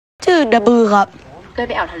ชื่อดับเบิลครับเคยไ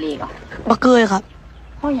ปเอาทะเลก่อนบ่เคยครับ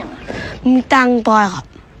เพราะอย่างมีตังปอยครับ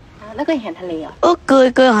แล้วเคยเห็นทะเลเหรอเ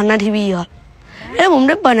คยหันหน้าทีวีครับแล้วผมไ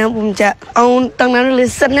ด้ไปนะผมจะเอาตังนั้นเลย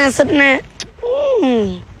สัดแน่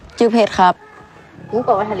ชื่อเพชรครับรู้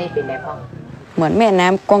ก่อนว่าทะเลเป็นไงพ่อเหมือนแม่น้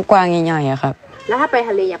ำกว้างๆใหญ่ๆอะครับแล้วถ้าไปท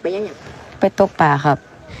ะเลอยากไปยังไปตกปลาครับ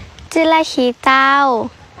ชื่อราชีเจ้า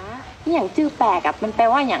นี่อย่างชื่อแปลกมันแปล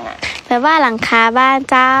ว่าอย่างแปลว่าหลังคาบ้าน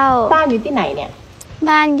เจ้าบ้านอยู่ที่ไหนเนี่ย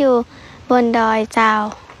บ้านอยู่บนดอยเจ้า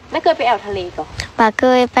แล้วเคยไปเอาทะเลก่อนบ่เค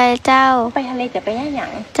ยไปเจ้าไปทะเลจะไปอย่าง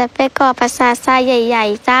จะไปก่อปราสาททรายใหญ่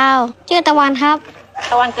ๆเจ้าชื่อตะวันครับ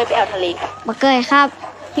ตะวันเคยไปเอาทะเลก่อนบ่เคยครับ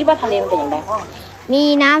คิดว่าทะเลมันเป็นอย่างไรพ่อมี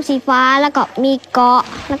น้ำสีฟ้าแล้วก็มีเกาะ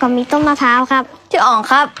แล้วก็มีต้นมะพร้าวครับชื่ออ่อง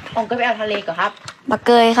ครับอ่องเคยไปเอาทะเลก่อนครับบ่เ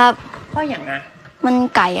คยครับเพราะอย่างมัน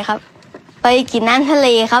ไก่ครับไปกินน้ำทะเล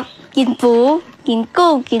ครับกินปูกิน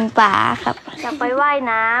กุ้งกินปลาครับอยากไปว่าย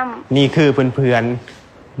น้ำนี่คือเพื่อน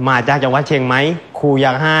ๆมาจากจังหวัดเชียงใหม่ครูอย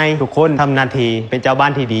ากให้ทุกคนทำหน้าที่เป็นเจ้าบ้า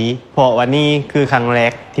นที่ดีเพราะวันนี้คือครั้งแร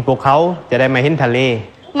กที่พวกเขาจะได้มาเห็นทะเล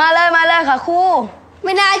มาเลยค่ะครูไ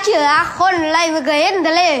ม่น่าเชื่อคนอะไรไม่เคยเห็น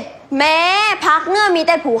ทะเลแม่พักเนื้อมีแ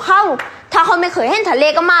ต่ผูเข้าถ้าเขาไม่เคยเห็นทะเล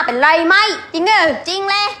ก็มาเป็นไรไหมจริงจริง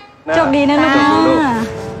เลยโชคดีนะลูก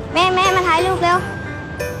แม่มาถ่ายรูปเร็ว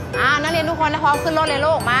นักเรียนทุกคนนะพร้อมขึ้นรถเลย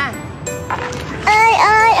ลูกมาเอ้ย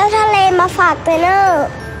เอาทะเลมาฝากไปเนอะ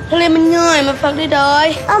ทะเลมันง่ายมาฝากได้เลย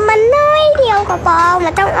เอามันน้อยเดียวก็พอมั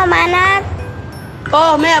นต้องเอามานะพ่อ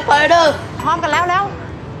แม่ไปเด้อพร้อมกันแล้ว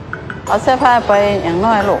เอาเสื้อผ้าไปอย่าง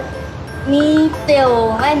น้อยลูกมีเตี่ยว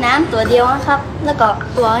ว่ายน้ำตัวเดียวนะครับแล้วก็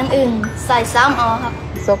ตัวอื่นๆใส่ซ้ำเอาครับ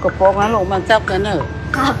สกปรกนะลูกมันจับกันเนอะ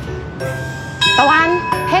ครับตะวัน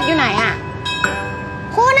เพชรอยู่ไหน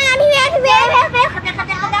ครูนะพี่เพชรไ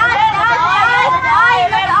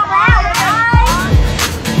ด้ออกแล้ว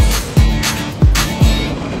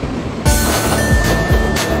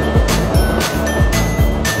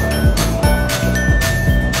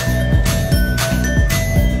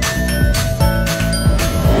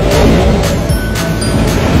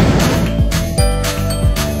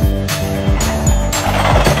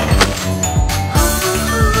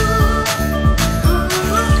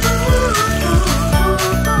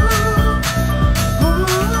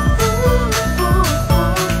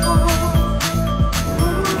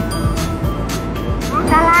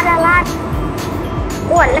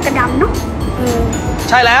อ้วนและกระดำเนาะ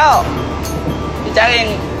ใช่แล้วพี่แจ๊คเอง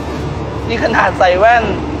นี่ขนาดใส่แว่น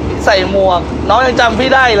ใส่หมวกน้องยังจำพี่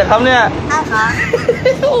ได้เลยครับเนี่ยค่ะ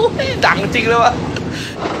ดังจริงเลยวะ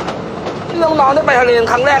น้องๆได้ไปทะเล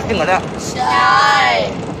ครั้งแรกจริงเหรอเนี่ยใช่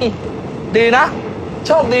ดีนะโ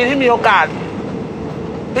ชคดีที่มีโอกาส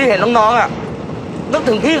ที่เห็นน้องๆนึก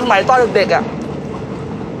ถึงพี่สมัยตอนเด็ก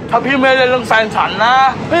ๆถ้าพี่ไม่เล่นเรื่องแฟนฉันนะ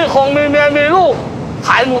พี่คงมีเมียมีลูกข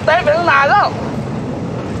ายหมูเต๊ะไปตั้งนานแล้ว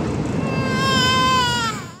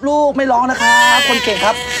ลูกไม่ร้องนะครับคนเก่งค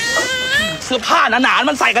รับเสื้อผ้าหนาๆ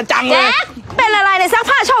มันใส่กันจังเลยเป็นอะไรในซัก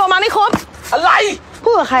ผ้าชอบออกมาไม่ครบอะไรพู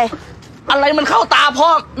ดกับใครอะไรมันเข้าตาพ่อ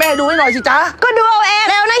แม่ดูให้หน่อยสิจ๊ะก็ดูเอาเอง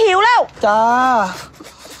เร็วนะหิวแล้วจ้า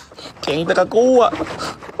เก่งแต่กะกู้อะ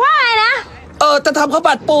ว่าไงนะจะทำข้าว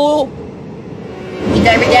ผัดปูพี่แ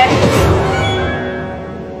จ๊ค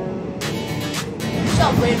ชอ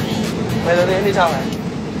บเวรีนี่ชอบไหน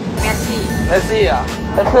เมสซี่อ่ะ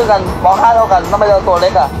เป็นเพื่อนกันมองค่าเท่ากันทำไมเราตัวเล็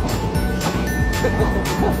กอ่ะ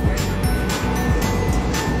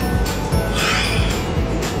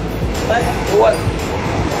เฮ้ยอ้วน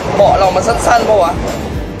เบาะเรามันสั้นๆป่ะวะ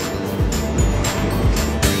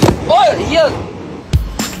โอ้ยเยี่ยม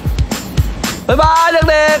บ๊ายบาย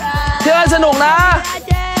เด็กๆเที่ยวสนุกนะ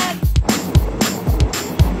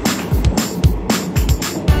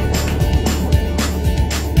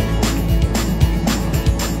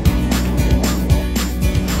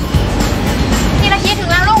ถึ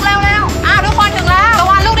งแล้วลูกเร็วทุกคนถึงแล้วตะ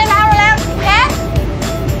วันลูกได้แล้วเพชร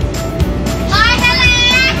ไปทะเล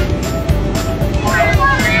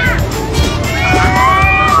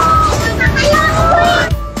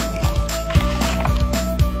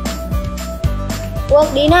พวก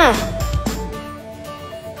ดีนะ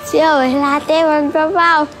เชี่ยวเวลาเต้มันเปล่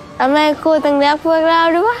าๆทำไมครูต้องเลือกพวกเรา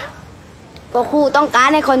ด้วยวะเพราะครูต้องการ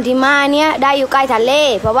ให้คนที่มาเนี้ยได้อยู่ใกล้ทะเล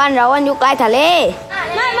เพราะบ้านเราอยู่ใกล้ทะเล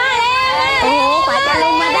โอ้โหกว่าจะล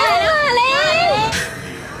งมาได้นะ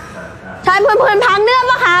ใช่เพื่อนพังเนื้อ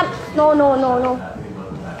ปะครับโน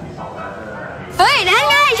เฮ้ยนั่น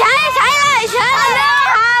ไงใช่เลยเจอแล้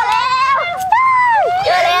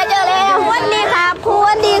ววันดีครับครู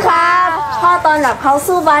วันดีครับพ่อตอนรับเขา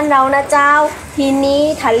สู้บ้านเรานะเจ้าทีนี้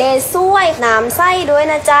ทะเลสวยน้ำใสด้วย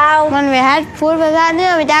นะเจ้ามันไปฮัดพูดภาษาเหนื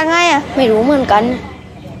อไปจังไงไม่รู้เหมือนกัน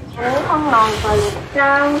ห้องนอนไปเจ้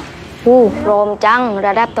า โรมจังร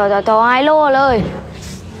ะดับต่อไฮโลเลย1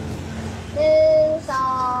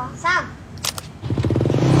 2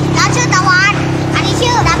 3แล้วชื่อตะวันอันนี้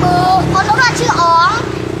ชื่อดาบูคนนู้นชื่ออ๋อง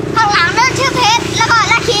ข้างหลังนั่นชื่อเพชรแล้วก็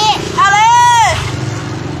ลัคคีอะไร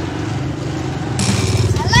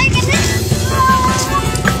กันนะ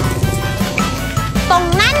ตรง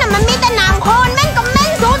นั้นน่ะมันมีแต่น้ำโคลนแม่งก็แม่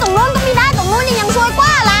งสู้ตรงนู้นก็ไม่ได้ตรงนู้นยังซวยกว่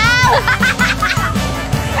าแล้ว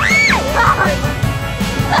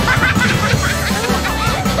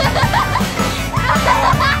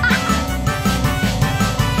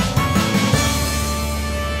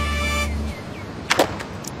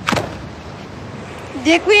เ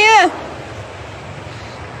ด็กเมีย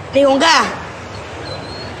นี่ของข้า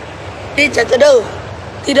ที่จะเดิน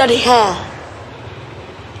ที่ได้ที่ห้า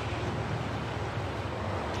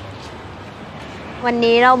วัน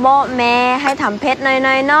นี้เราบอกแม่ให้ทำเพชร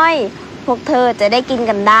น้อยๆพวกเธอจะได้กิน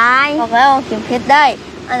กันได้บอกแล้วกินเพชรได้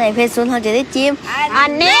อันไหนเพชรซุนเขาจะได้จิ้มอัน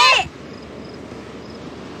นี้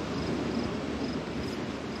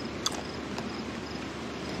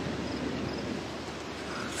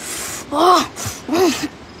โอ้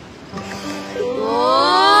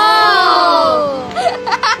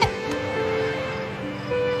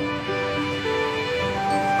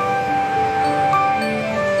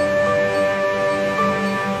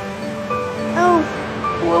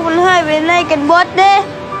มันให้ไปเล่นกันบดเด้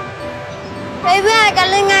ไปเพื่อกัน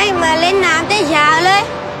เลยไงมาเล่นน้ำได้เช้าเลย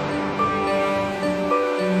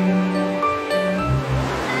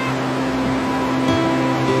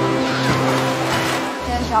เธ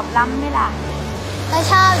อชอบลำไหมล่ะก็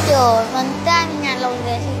ชอบอยู่มันจ้างงานโรงเ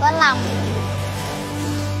รียนฉันก็ลำ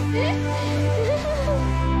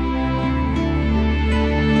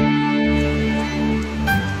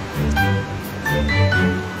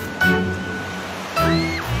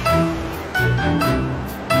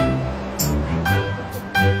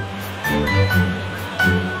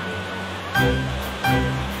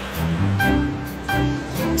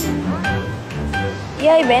เ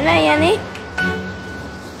ย้ยเป็นอะไรอย่างนี้1 2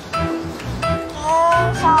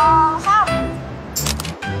 3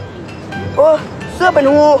โอ้เสื้อเป็น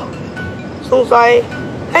หูสงสัย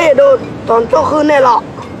ให้โดนตอนโจ้คืนแน่หรอ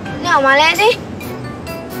เนี่ยออกมาแล้วสิ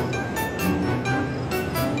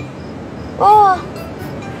โอ้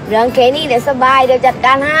เรื่องแค่นี้เดี๋ยวสบายเดี๋ยวจัดก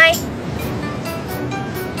ารให้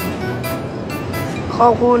ขอ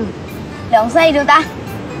บคุณ เดี๋ยวใส่ดูตา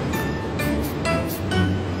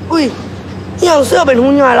อุ้ยยังเสื้อเป็นหู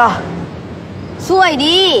ใหญ่ล่ะ สวย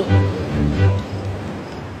ดี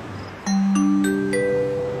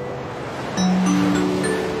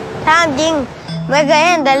ทางจริงไม่เคยเ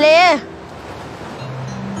ห็นทะเล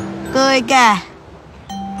เคยแก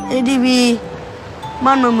ไอทีวี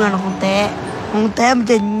มันเหมือนของแท้มัน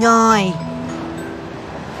จะย่อย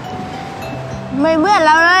ไม่เหมือนเ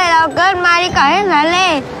ราเลยเราเกิดมาที่เกาะเห็นทะเล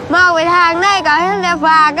มองไปทางได้เกาะเห็นแต่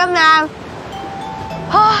ฟ้ากับน้ำ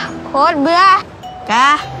โคตรเบื่อก ะ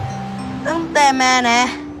ตั้งแต่แม่นะ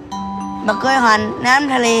มาเคยหันน้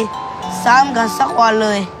ำทะเลซ้ำกันสักวันเล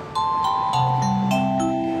ย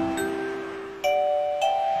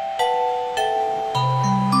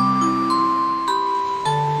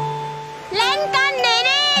เล่นกัน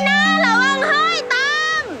ดีๆนะระวังห้อยตา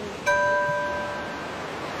ม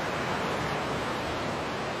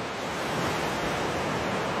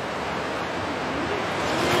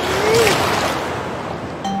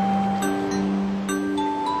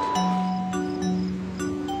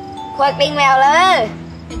ขวดปิ้งแมวเลย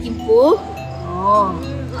จะกินปู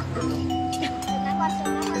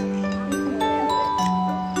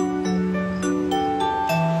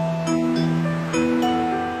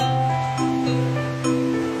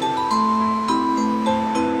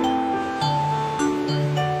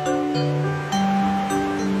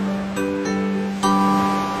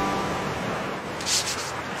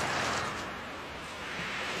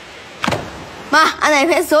มาอันไหนเ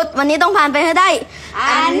พชรสุดวันนี้ต้องผ่านไปให้ได้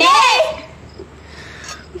อันนี้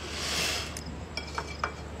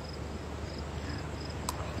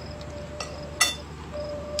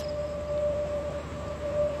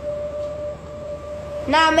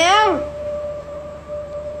หน้าแมว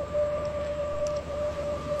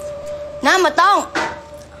น้ำมาต้อง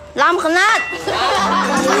ลำขนาด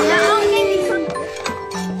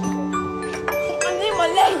อันนี้มัน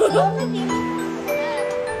เล่น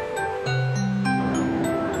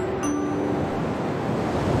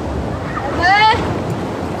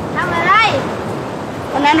ทำอะไร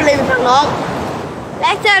วันนั้นทะเลเป็นฝั่งน้อง แล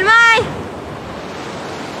กเจิดไหม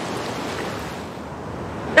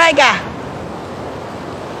ได้กะ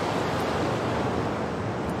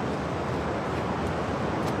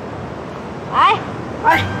ไป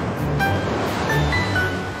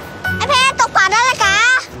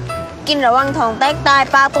กินระวังท้องแตกตาย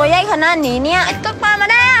ปลาตัวใหญ่ขนาดนี้เนี่ยตกปลามา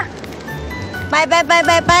ได้ไ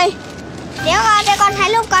ปเดี๋ยวก่อนถ่าย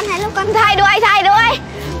รูปก่อนถ่ายด้วย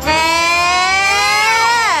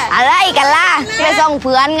อะไรกันล่ะไปส่งเ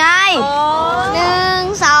พื่อนไง1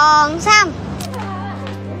 2 3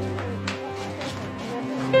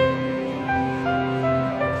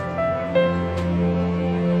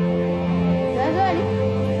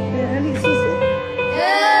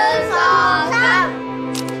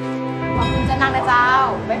จะนั่งนะเจ้า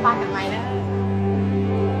ไปฟังกันไหมนะ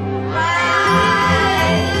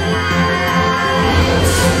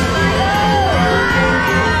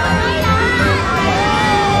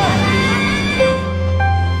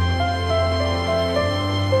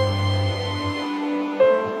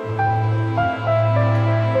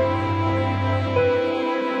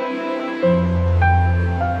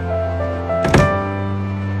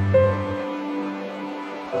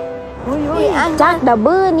จากดับเ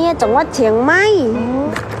บิลเนี่ยจังหวัดเชียงใหม่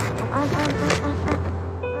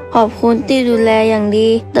ขอบคุณที่ดูแลอย่างดี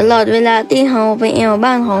ตลอดเวลาที่เฮาไปแอว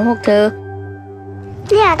บ้านของพวกเธอ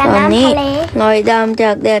ตอนนี้รอยดำจ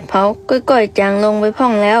ากแดดเผาก่อยๆจางลงไปพ่อ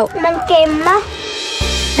งแล้ว มันเค็มนะ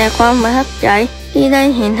แต่ความประทับใจที่ได้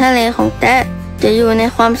เห็นทะเลของแต้จะอยู่ใน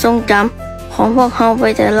ความทรงจำของพวกเฮาไป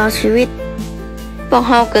ตลอดชีวิต พวกเ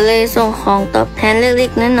ฮาก็เลยส่งของตอบแทนเล็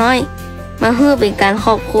กๆน้อยๆมาเพื่อเป็นการข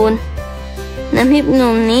อบคุณน้ำพริกห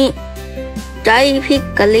นุ่มนี้ใจพริก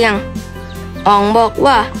กะเหรี่ยงอ๋องบอก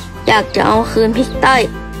ว่าอยากจะเอาคืนพริกใต้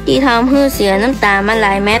ที่ทำให้เสียน้ำตามาหล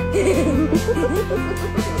ายเม็ด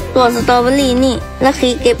ตัวสตรอเบอรี่นี่ลักคี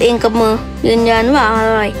เก็บเองกับมือยืนยันว่าอ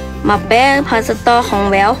ร่อยมาแป้ผัดสตอของ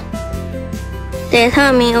แววแต่ถ้า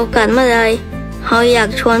มีโอกาสเมื่อใดเขาอยาก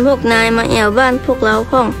ชวนพวกนายมาแอวบ้านพวกเรา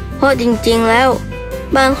พ่องเพราะจริงๆแล้ว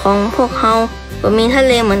บ้านของพวกเขาก็มีทะเ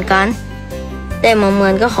ลเหมือนกันแต่เหมื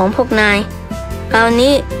อนกับของพวกนายคราว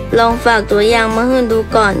นี้ลองฝากตัวอย่างมาให้ดู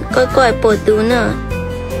ก่อนก่อยๆโปรดดูเนอะ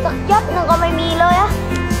สักยศหนึ่งก็ไม่มีเลยอะ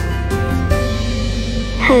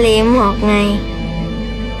ทะเลหมอกไง 1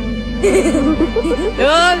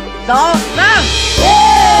 2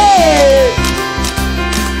 3